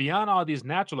beyond all these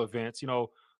natural events,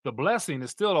 the blessing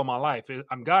is still on my life.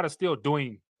 God is still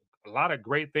doing a lot of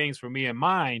great things for me and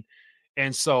mine.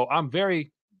 And so I'm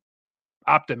very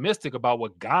optimistic about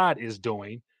what God is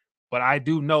doing, but I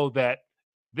do know that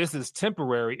this is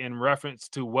temporary in reference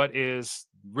to what is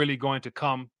really going to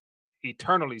come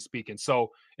eternally speaking. So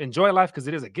enjoy life because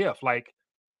it is a gift. Like,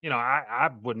 I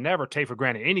would never take for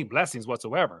granted any blessings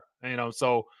whatsoever,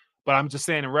 so, but I'm just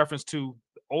saying in reference to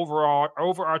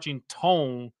overarching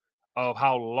tone of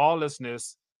how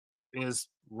lawlessness is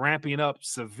ramping up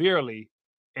severely,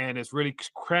 and it's really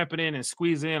cramping in and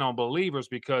squeezing in on believers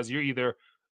because you're either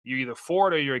for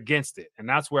it or you're against it. And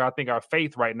that's where I think our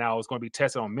faith right now is going to be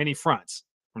tested on many fronts,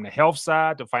 from the health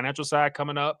side, the financial side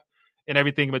coming up, and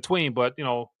everything in between. But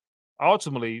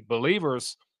ultimately,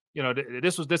 believers,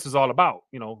 this is all about,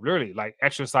 literally like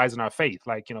exercising our faith.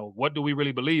 Like, what do we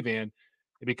really believe in?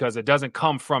 Because it doesn't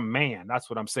come from man. That's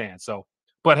what I'm saying. So,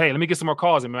 but hey, let me get some more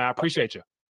calls in, man. I appreciate you.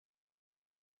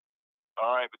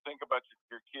 All right, but think about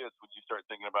your kids when you start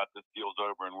thinking about this deal's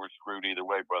over and we're screwed either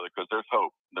way, brother, because there's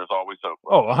hope. There's always hope.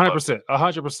 Brother. Oh, 100%,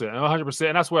 100%.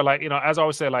 And that's where, like, as I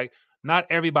always say, like, not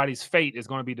everybody's fate is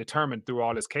going to be determined through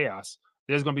all this chaos.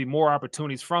 There's going to be more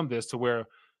opportunities from this to where,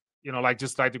 like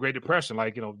just like the Great Depression,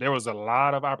 like, there was a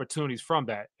lot of opportunities from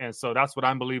that. And so that's what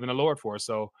I'm believing the Lord for.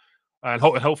 So, and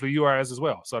hopefully you are as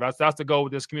well. So that's the goal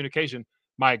with this communication.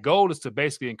 My goal is to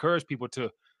basically encourage people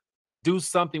to do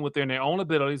something within their own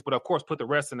abilities, but of course, put the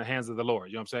rest in the hands of the Lord.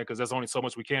 You know what I'm saying? Because there's only so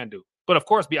much we can do. But of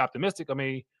course, be optimistic. I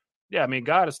mean,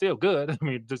 God is still good. I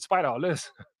mean, despite all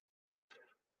this.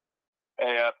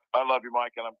 Hey, I love you,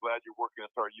 Mike, and I'm glad you're working as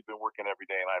hard. You've been working every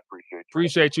day, and I appreciate you.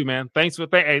 Appreciate you, man. Thanks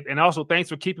and also thanks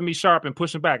for keeping me sharp and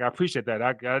pushing back. I appreciate that.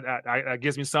 That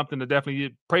gives me something to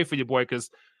definitely pray for you, boy,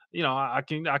 because I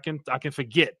can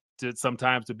forget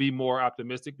sometimes to be more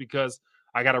optimistic because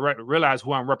I got to realize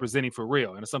who I'm representing for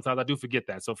real. And sometimes I do forget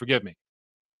that. So forgive me.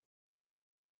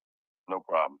 No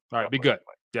problem. All right. Be good.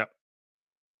 Yep.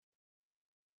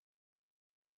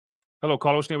 Hello,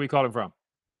 caller. Which name are we calling from?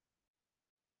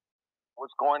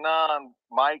 What's going on,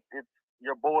 Mike? It's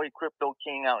your boy, Crypto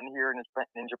King, out in here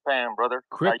in Japan, brother.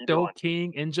 Crypto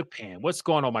King in Japan. What's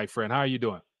going on, my friend? How are you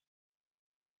doing?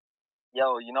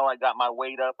 Yo, I got my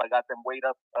weight up. I got them weight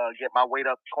up, get my weight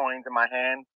up coins in my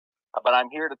hand. But I'm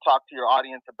here to talk to your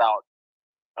audience about,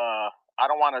 I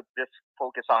don't want to just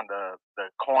focus on the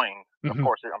coin. Of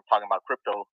course, I'm talking about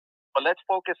crypto. But let's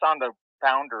focus on the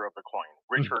founder of the coin,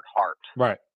 Richard Hart.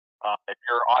 Right. If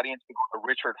your audience can go to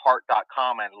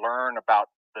richardhart.com and learn about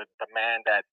the man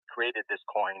that created this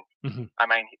coin. I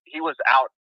mean, he was out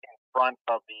in front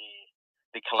of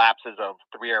the collapses of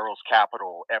Three Arrows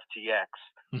Capital, FTX,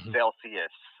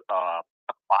 Celsius,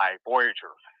 by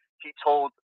Voyager. He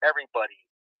told everybody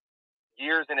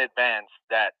years in advance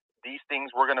that these things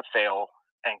were going to fail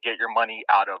and get your money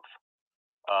out of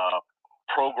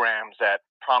programs that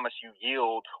promise you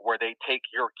yield where they take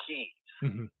your keys.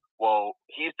 Well,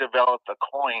 he's developed a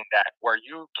coin where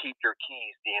you keep your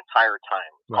keys the entire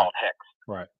time, called Hex.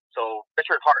 Right. So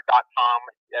richardhart.com,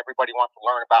 everybody wants to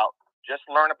learn about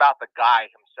the guy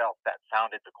himself that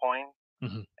founded the coin.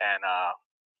 And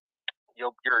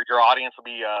your audience will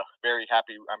be very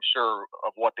happy, I'm sure,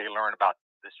 of what they learn about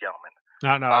this gentleman.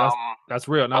 No, that's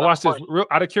real. Now watch this. Real,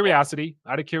 out of curiosity,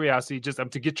 just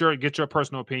to get your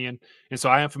personal opinion. And so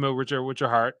I am familiar with your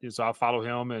heart, and so I'll follow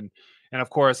him. And of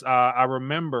course, I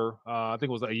remember I think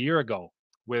it was a year ago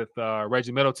with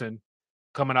Reggie Middleton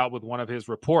coming out with one of his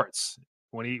reports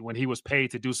when he was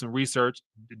paid to do some research,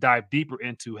 dive deeper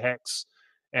into Hex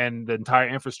and the entire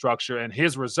infrastructure, and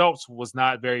his results was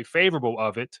not very favorable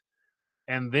of it.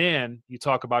 And then you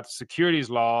talk about the securities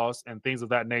laws and things of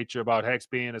that nature about Hex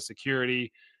being a security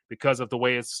because of the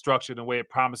way it's structured and the way it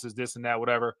promises this and that,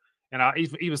 whatever. And I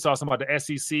even saw some about the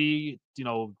SEC,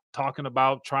 talking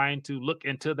about trying to look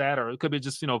into that, or it could be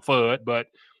just, FUD. But,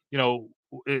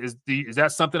 is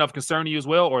that something of concern to you as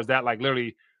well? Or is that like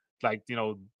literally like,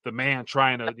 the man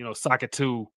trying to, sock it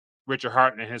to Richard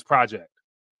Hart and his project?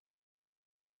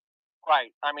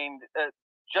 Right. I mean,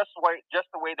 just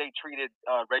the way they treated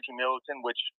Reggie Middleton,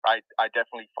 which I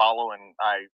definitely follow, and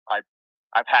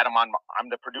I've had him on. I'm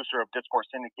the producer of Discourse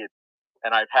Syndicate,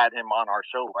 and I've had him on our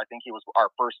show. I think he was our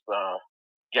first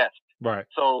guest. Right.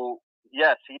 So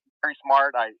yes, he's very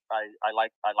smart. I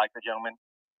like the gentleman,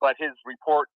 but his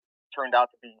report turned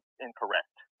out to be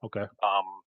incorrect. Okay.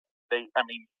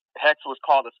 Hex was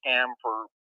called a scam for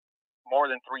more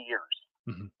than 3 years,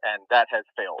 and that has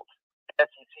failed.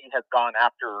 SEC has gone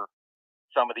after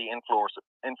some of the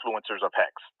influencers of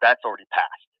Hex. That's already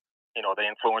passed. The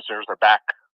influencers are back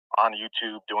on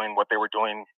YouTube doing what they were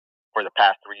doing for the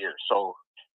past 3 years. So,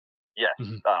 yes,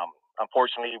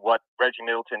 unfortunately, what Reggie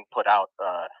Middleton put out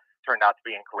turned out to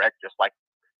be incorrect, just like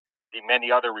the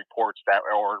many other reports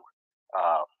or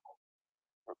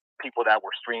people that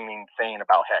were streaming saying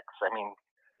about Hex. I mean,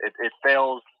 it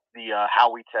fails the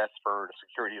Howey test for the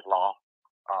securities law.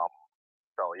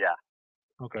 So, yeah.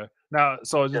 Okay. Now,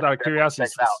 so just out of curiosity,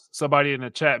 somebody in the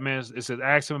chat, man, it says,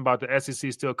 ask him about the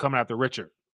SEC still coming after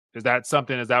Richard. Is that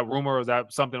rumor? Or is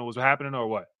that something that was happening or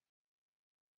what?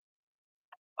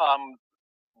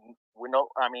 We know,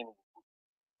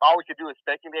 all we could do is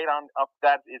speculate on if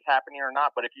that is happening or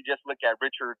not. But if you just look at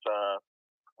Richard's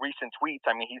recent tweets,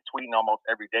 he's tweeting almost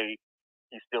every day.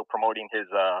 He's still promoting his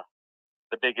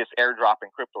the biggest airdrop in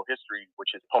crypto history, which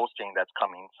is Postchain that's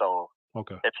coming. So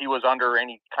if he was under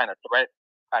any kind of threat,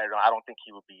 I don't think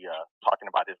he would be talking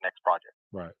about his next project.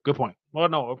 Right. Good point. Well,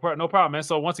 no problem, man.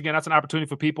 So once again, that's an opportunity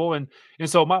for people. And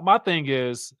so my thing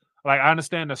is, like, I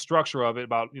understand the structure of it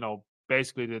about,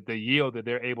 basically the yield that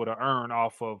they're able to earn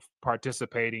off of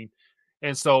participating.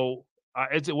 And so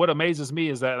what amazes me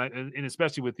is that, and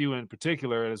especially with you in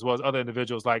particular, as well as other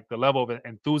individuals, like the level of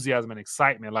enthusiasm and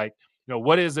excitement, like,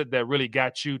 what is it that really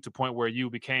got you to the point where you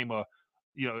became a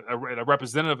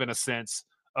representative in a sense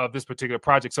of this particular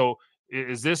project? So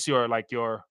is this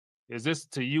is this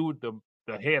to you the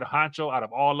head honcho out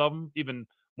of all of them, even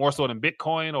more so than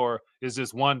Bitcoin, or is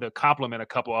this one to complement a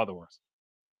couple other ones?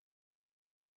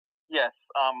 Yes,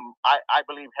 I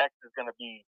believe Hex is going to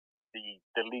be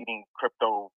the leading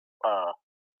crypto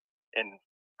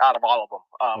out of all of them.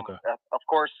 Of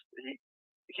course,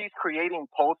 he's creating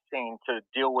Postchain to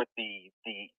deal with the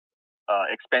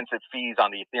expensive fees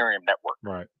on the Ethereum network.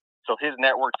 Right. So his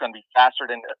network's going to be faster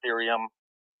than Ethereum,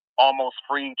 almost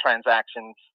free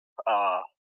transactions.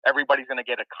 Everybody's going to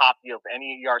get a copy of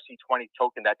any ERC20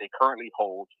 token that they currently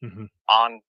hold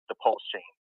on the Postchain.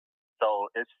 So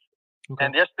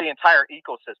and just the entire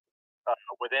ecosystem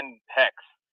within Hex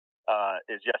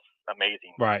is just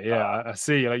amazing. Right. Yeah, I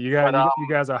see. Like you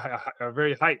guys are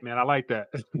very hyped, man. I like that.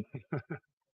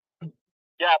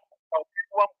 Yeah.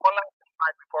 One last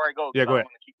thing before I go. Yeah, go ahead. I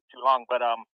don't want to keep it too long, but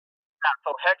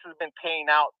so Hex has been paying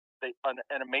out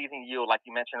an amazing yield, like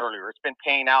you mentioned earlier. It's been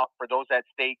paying out for those that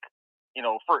stake,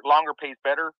 for longer pays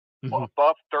better,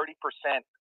 above 30%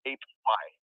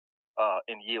 APY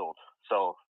in yield.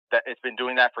 So that it's been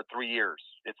doing that for 3 years.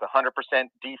 It's 100%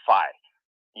 DeFi.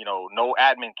 No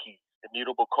admin key,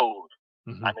 immutable code.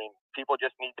 People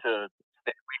just need to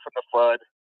stay away from the FUD.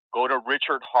 Go to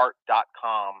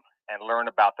richardhart.com and learn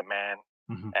about the man.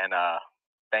 And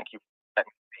thank you.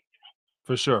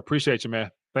 For sure. Appreciate you,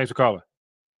 man. Thanks for calling.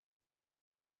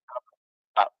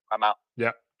 I'm out.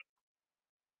 Yeah.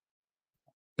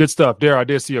 Good stuff. Dare, I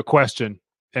did see a question.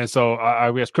 And so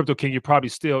I guess Crypto King, you're probably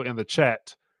still in the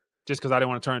chat just because I didn't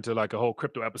want to turn into like a whole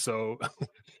crypto episode.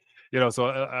 So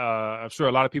I'm sure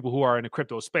a lot of people who are in the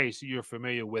crypto space, you're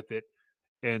familiar with it.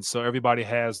 And so everybody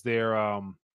has their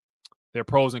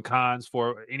pros and cons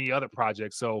for any other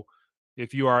project. So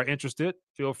if you are interested,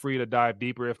 feel free to dive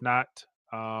deeper. If not,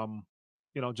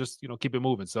 just keep it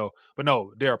moving. So, but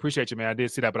no, Dare, appreciate you, man. I did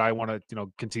see that, but I want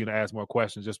to continue to ask more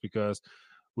questions just because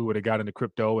we would have got into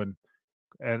crypto and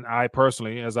I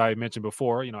personally, as I mentioned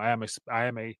before, I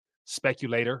am a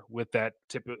speculator with that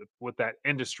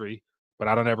industry, but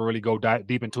I don't ever really go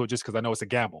deep into it just because I know it's a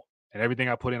gamble, and everything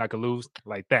I put in I could lose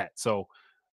like that. So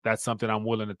that's something I'm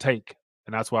willing to take,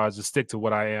 and that's why I just stick to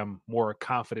what I am more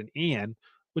confident in,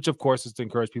 which of course is to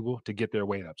encourage people to get their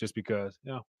weight up, just because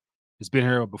it's been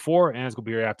here before and it's gonna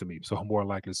be here after me, so more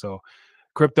likely. So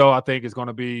crypto, I think, is going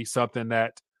to be something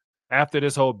that after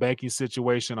this whole banking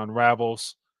situation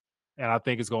unravels, and I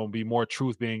think it's going to be more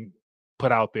truth being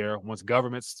put out there once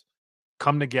governments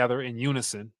come together in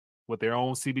unison with their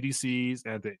own CBDCs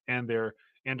and their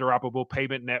interoperable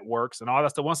payment networks and all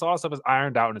that stuff. Once all that stuff is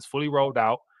ironed out and it's fully rolled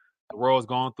out, the world's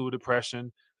gone through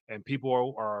depression, and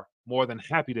people are more than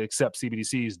happy to accept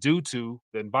CBDCs due to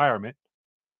the environment.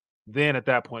 Then at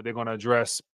that point, they're going to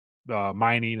address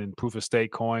mining and proof of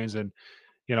stake coins. And,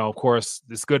 of course,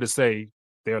 it's good to say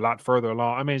they're a lot further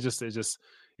along. I mean, it's just,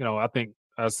 I think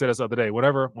I said this the other day,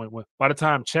 when by the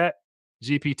time Chat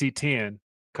GPT 10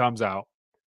 comes out,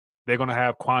 they're going to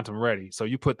have quantum ready. So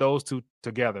you put those two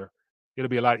together, it'll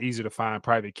be a lot easier to find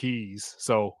private keys.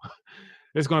 So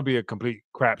it's going to be a complete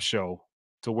crap show,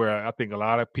 to where I think a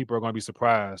lot of people are going to be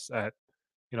surprised at,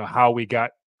 how we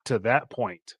got to that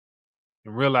point,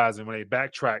 and realizing when they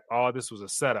backtrack, all this was a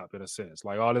setup in a sense.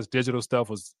 Like all this digital stuff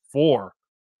was for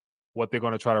what they're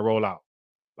going to try to roll out.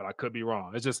 But I could be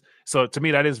wrong. It's just, so to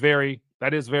me, that is very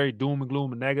doom and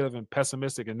gloom and negative and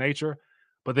pessimistic in nature.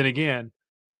 But then again,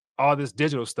 all this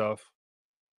digital stuff,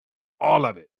 all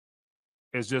of it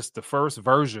is just the first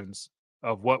versions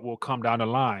of what will come down the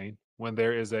line when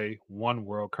there is a one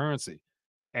world currency,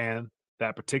 and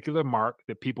that particular mark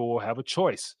that people will have a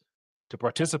choice to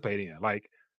participate in.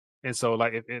 And so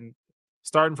in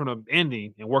starting from the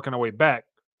ending and working our way back,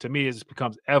 to me, it just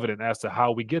becomes evident as to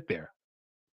how we get there.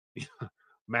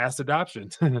 Mass adoption,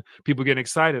 people getting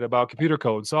excited about computer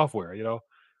code and software,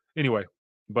 Anyway,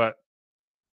 but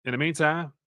in the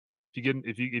meantime,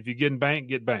 if you getting banked,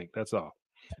 get banked. That's all.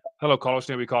 Hello, caller.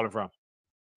 Where we calling from?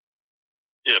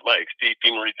 Yeah, Mike. Steve, P.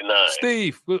 Region 9.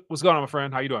 Steve, what's going on, my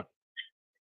friend? How you doing?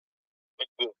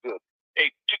 Good.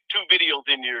 Hey, two videos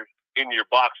in your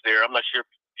box there. I'm not sure if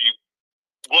you.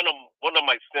 One of them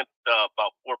I sent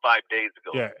about 4 or 5 days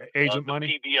ago. Yeah, Agent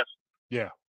Money. PBS. Yeah.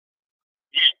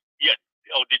 Yeah.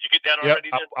 Oh, did you get that already?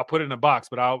 Yep, I put it in the box,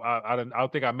 but I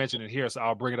don't think I mentioned it here, so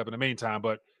I'll bring it up in the meantime.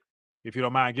 But if you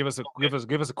don't mind, give us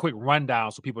a quick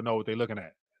rundown so people know what they're looking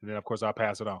at, and then of course I'll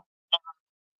pass it on.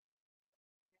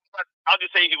 I'll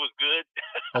just say it was good.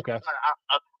 Okay.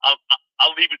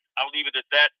 I'll leave it at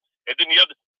that. And then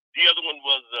the other one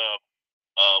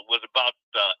was about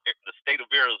the state of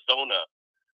Arizona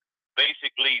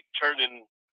basically turning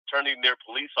their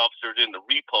police officers into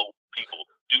repo people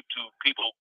due to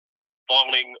people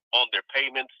falling on their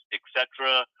payments,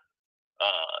 etc.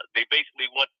 They basically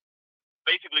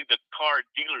the car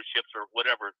dealerships or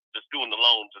whatever that's doing the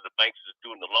loans, or the banks that's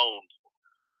doing the loans,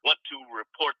 want to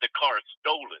report the car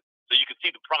stolen. So you can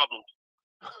see the problems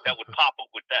that would pop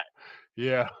up with that.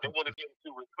 Yeah. They want to be able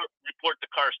to report the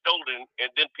car stolen,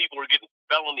 and then people are getting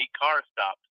felony car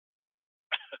stops.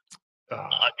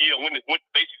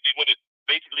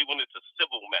 When it's a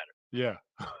civil matter. Yeah.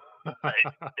 Right?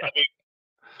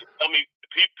 I mean,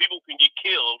 people can get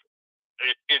killed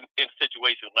in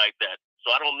situations like that.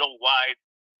 So I don't know why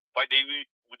they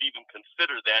would even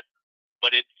consider that,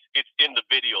 but it's in the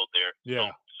video there.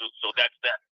 Yeah. So that's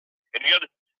that. And the other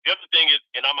thing is,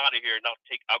 and I'm out of here, and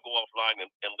I'll go offline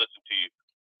and listen to you.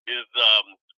 Is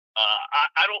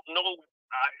I don't know.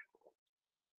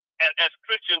 As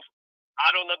Christians,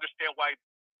 I don't understand why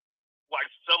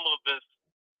some of this.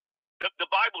 The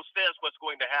Bible says what's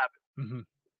going to happen. Mm-hmm.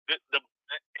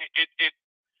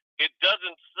 It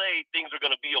doesn't say things are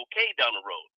going to be okay down the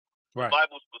road. Right. The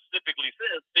Bible specifically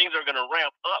says things are going to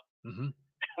ramp up. Mm-hmm.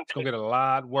 It's going to get a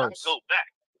lot worse. Go back.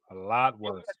 A lot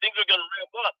worse. Things are going to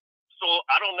ramp up. So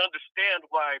I don't understand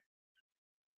why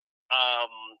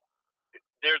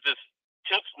there's this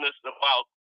tenseness about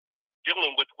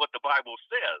dealing with what the Bible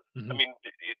says. Mm-hmm. I mean,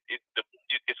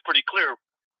 it's pretty clear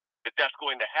that that's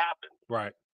going to happen.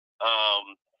 Right.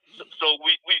 So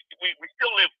we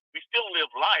still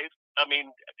live life. I mean,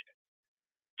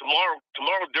 tomorrow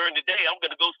during the day, I'm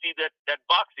going to go see that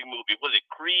boxing movie. Was it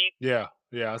Creed? Yeah,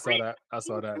 I saw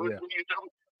that. Yeah.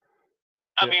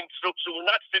 I mean, so we're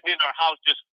not sitting in our house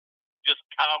just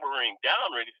cowering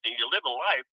down or anything. You're living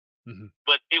life, mm-hmm.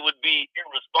 but it would be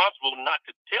irresponsible not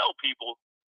to tell people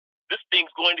this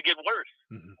thing's going to get worse.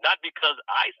 Mm-hmm. Not because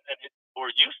I said it or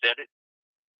you said it,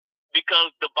 because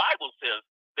the Bible says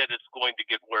that it's going to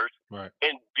get worse, right?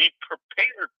 And be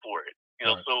prepared for it.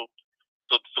 Right. So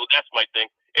that's my thing.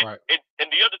 And, right. and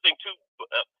the other thing too,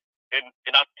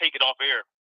 and I'll take it off air,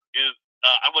 is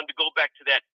I wanted to go back to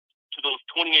that to those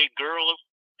 28 girls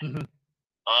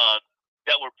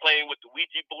that were playing with the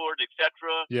Ouija board, etc.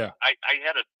 Yeah. I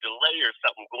had a delay or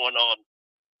something going on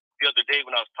the other day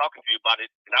when I was talking to you about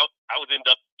it, and I would end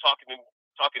up talking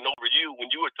over you when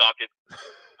you were talking.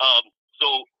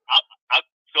 So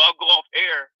I'll go off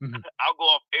air. I'll go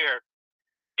off air,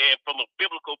 and from a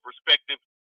biblical perspective,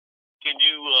 can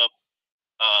you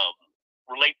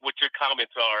relate what your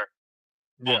comments are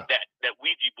on that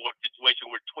Ouija board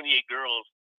situation where 28 girls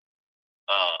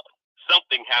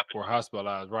something happened were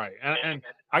hospitalized, right? And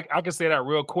I can say that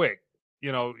real quick.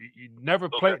 You know, you never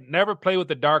play with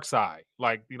the dark side.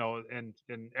 Like, you know, and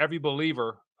every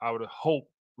believer, I would hope,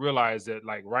 realize that,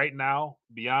 like, right now,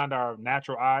 beyond our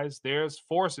natural eyes, there's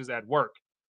forces at work.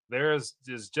 There's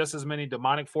just as many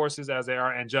demonic forces as there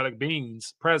are angelic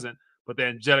beings present, but the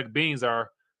angelic beings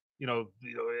are, you know,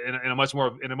 in a much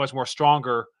more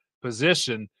stronger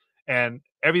position. And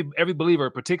every believer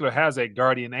in particular has a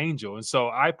guardian angel. And so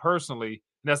I personally,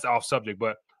 that's off subject,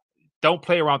 but don't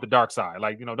play around with the dark side.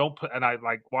 Like, you know, don't put, and I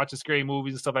like watching scary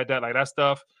movies and stuff like that. Like, that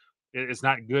stuff, it's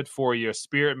not good for your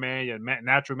spirit man, your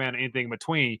natural man, anything in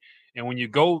between. And when you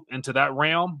go into that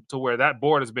realm to where that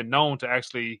board has been known to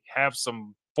actually have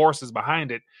some forces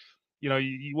behind it, you know,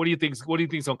 what do you think's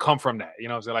gonna come from that? You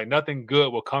know what I'm saying? Like, nothing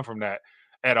good will come from that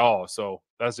at all. So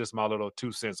that's just my little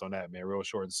 2 cents on that, man. Real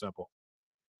short and simple.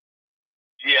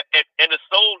 Yeah, and it's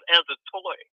sold as a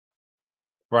toy.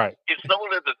 Right. It's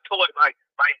sold as a toy by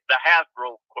the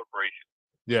Hasbro Corporation.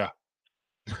 Yeah.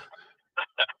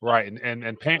 Right. And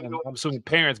I'm assuming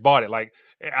parents bought it. Like,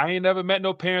 I ain't never met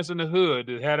no parents in the hood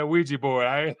that had a Ouija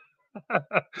board.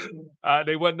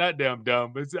 They wasn't that damn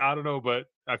dumb. But I don't know, but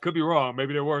I could be wrong.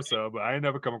 Maybe there were some, but I ain't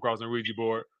never come across a Ouija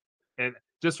board. And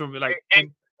just from like,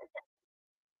 hey,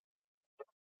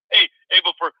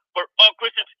 but for all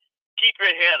Christians, keep your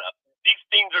head up. These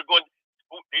things are going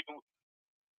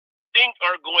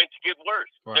to get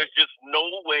worse. Right. There's just no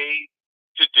way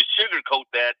to sugarcoat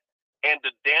that and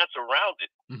to dance around it.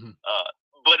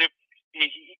 But if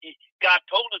God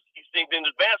told us these things in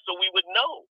advance, so we would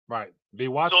know. Right. Be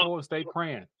watchful and stay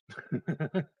praying.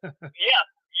 Yeah.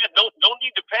 Don't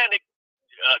need to panic.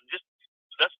 Just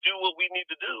let's do what we need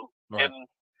to do. Right. And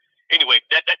anyway,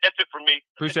 that's it for me.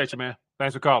 Appreciate you, man.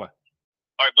 Thanks for calling.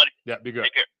 All right, buddy. Yeah, be good.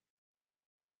 Take care.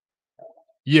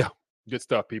 Yeah, good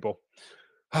stuff, people.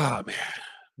 Oh man,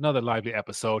 another lively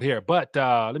episode here. But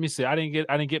let me see. I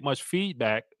didn't get much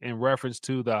feedback in reference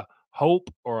to the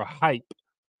hope or hype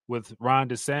with Ron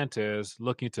DeSantis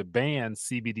looking to ban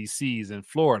CBDCs in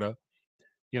Florida.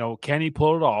 You know, can he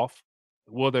pull it off?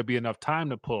 Will there be enough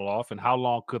time to pull it off? And how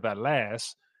long could that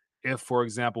last? If, for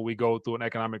example, we go through an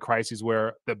economic crisis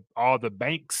where all the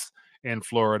banks in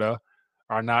Florida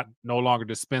are no longer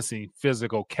dispensing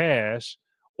physical cash,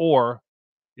 or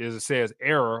as it says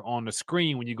error on the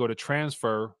screen when you go to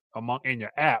transfer in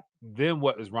your app, then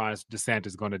what is Ron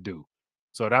DeSantis going to do?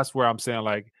 So that's where I'm saying,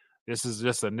 like, this is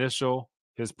just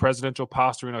his presidential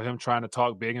posturing of him trying to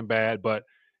talk big and bad, but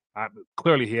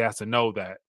clearly he has to know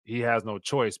that he has no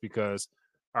choice because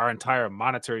our entire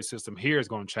monetary system here is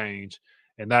going to change,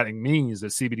 and that means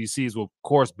that CBDCs will, of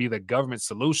course, be the government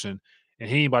solution, and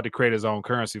he ain't about to create his own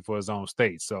currency for his own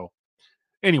state. So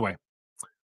anyway,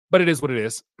 but it is what it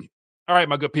is. All right,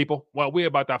 my good people. Well, we're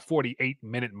about that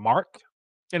 48-minute mark.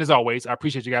 And as always, I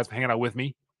appreciate you guys for hanging out with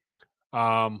me.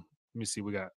 Let me see.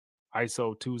 We got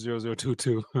ISO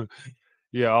 20022.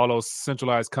 Yeah, all those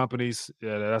centralized companies.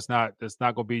 Yeah, that's not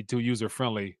going to be too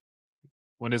user-friendly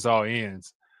when this all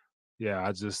ends. Yeah,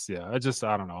 I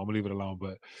don't know. I'm going to leave it alone.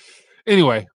 But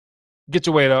anyway, get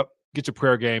your weight up. Get your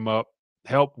prayer game up.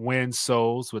 Help win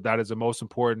souls. But that is the most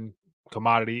important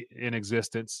commodity in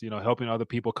existence, you know, helping other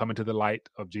people come into the light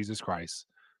of Jesus Christ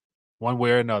one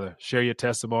way or another. Share your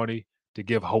testimony to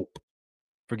give hope.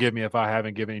 Forgive me if I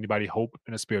haven't given anybody hope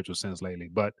in a spiritual sense lately,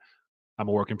 but I'm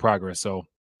a work in progress. So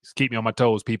just keep me on my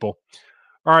toes, people.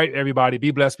 All right, everybody,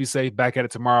 be blessed, be safe. Back at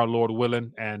it tomorrow, Lord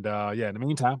willing. And in the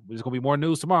meantime, there's going to be more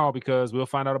news tomorrow because we'll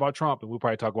find out about Trump and we'll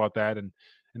probably talk about that. And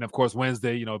of course,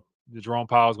 Wednesday, you know, Jerome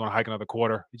Powell is going to hike another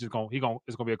quarter. It's going to be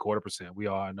 0.25%. We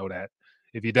all know that.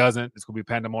 If he doesn't, it's going to be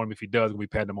pandemonium. If he does, it's going to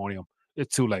be pandemonium.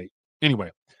 It's too late.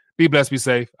 Anyway, be blessed, be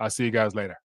safe. I'll see you guys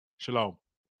later. Shalom.